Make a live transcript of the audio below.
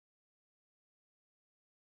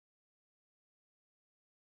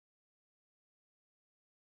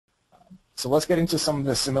So let's get into some of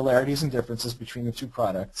the similarities and differences between the two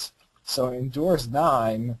products. So in DOORS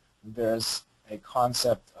 9, there's a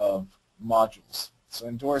concept of modules. So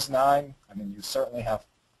in DOORS 9, I mean, you certainly have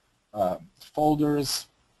folders,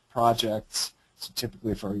 projects. So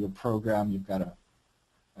typically for your program, you've got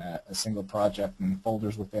a single project and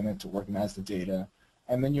folders within it to organize the data.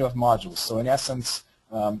 And then you have modules. So in essence,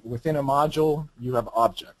 within a module, you have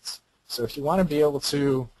objects. So if you want to be able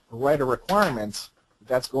to write a requirement,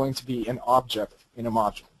 that's going to be an object in a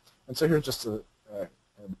module. And so here's just a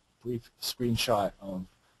brief screenshot of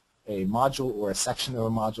a module or a section of a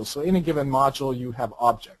module. So in a given module, you have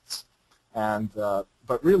objects. And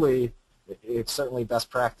but really, it's certainly best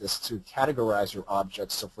practice to categorize your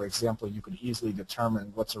objects. So for example, you could easily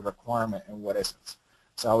determine what's a requirement and what isn't.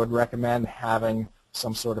 So I would recommend having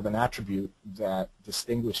some sort of an attribute that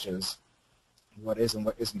distinguishes what is and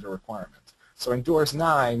what isn't a requirement. So in DOORS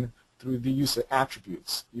 9, through the use of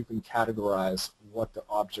attributes, you can categorize what the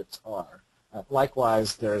objects are.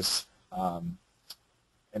 Likewise, there's an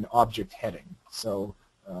object heading. So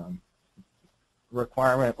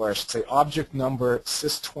requirement, or I should say object number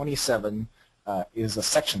sys27 is a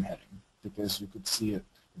section heading because you could see it,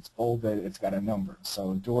 it's bolded, it's got a number. So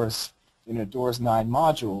in a DOORS 9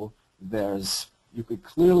 module, you could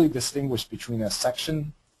clearly distinguish between a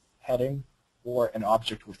section heading or an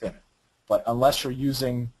object within it. But unless you're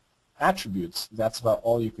using attributes, that's about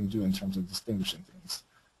all you can do in terms of distinguishing things.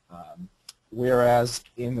 Whereas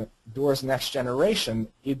in DOORS Next Generation,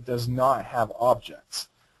 it does not have objects.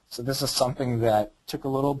 So this is something that took a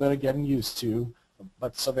little bit of getting used to.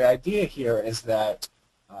 But so the idea here is that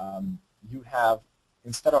you have,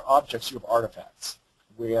 instead of objects, you have artifacts,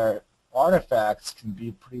 where artifacts can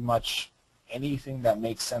be pretty much anything that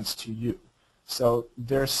makes sense to you. So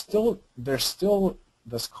there's still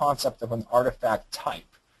this concept of an artifact type.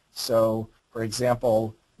 So for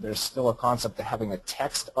example, there's still a concept of having a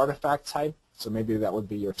text artifact type. So maybe that would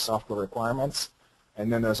be your software requirements.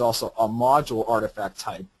 And then there's also a module artifact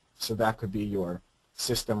type. So that could be your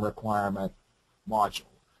system requirement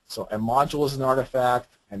module. So a module is an artifact,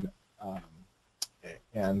 and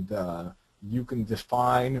you can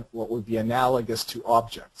define what would be analogous to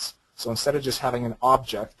objects. So instead of just having an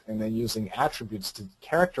object and then using attributes to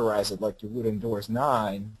characterize it like you would in DOORS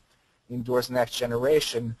 9, in DOORS Next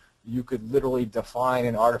Generation, you could literally define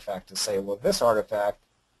an artifact to say, well, this artifact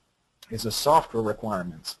is a software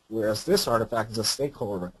requirement, whereas this artifact is a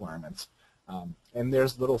stakeholder requirement. And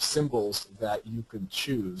there's little symbols that you could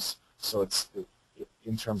choose, so it's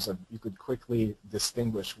in terms of you could quickly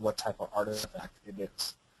distinguish what type of artifact it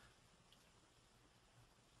is.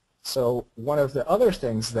 So one of the other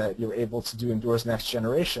things that you're able to do in DOORS Next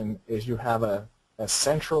Generation is you have a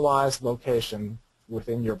centralized location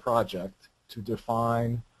within your project to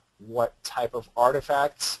define what type of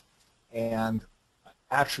artifacts and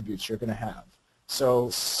attributes you're going to have.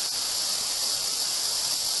 So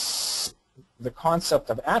the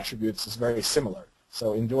concept of attributes is very similar.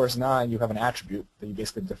 So in DOORS 9, you have an attribute that you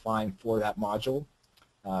basically define for that module.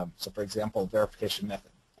 So for example, verification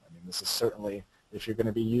method. I mean, this is certainly, if you're going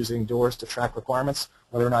to be using DOORS to track requirements,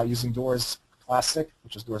 whether or not using DOORS Classic,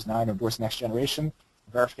 which is DOORS 9, or DOORS Next Generation,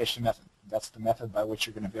 verification method. That's the method by which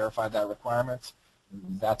you're going to verify that requirement.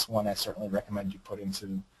 That's one I certainly recommend you put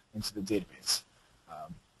into the database.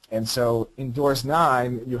 And so in DOORS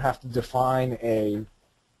 9, you have to define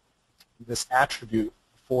this attribute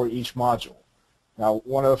for each module. Now,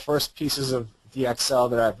 one of the first pieces of DXL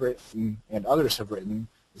that I've written and others have written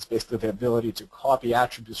is basically the ability to copy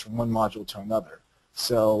attributes from one module to another.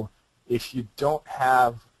 So if you don't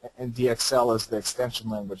have, and DXL is the extension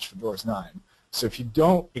language for DOORS 9, so if you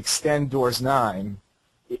don't extend DOORS 9,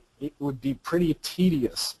 it would be pretty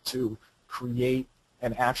tedious to create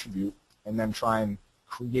an attribute and then try and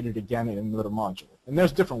create it again in another module. And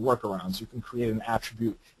there's different workarounds. You can create an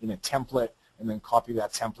attribute in a template and then copy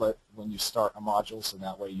that template when you start a module, so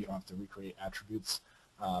that way you don't have to recreate attributes.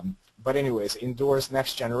 But anyways, in DOORS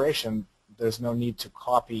Next Generation, there's no need to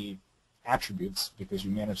copy attributes because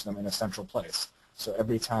you manage them in a central place. So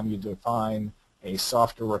every time you define a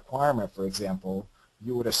software requirement, for example,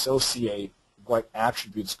 you would associate what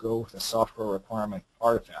attributes go with a software requirement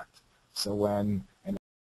artifact. So when an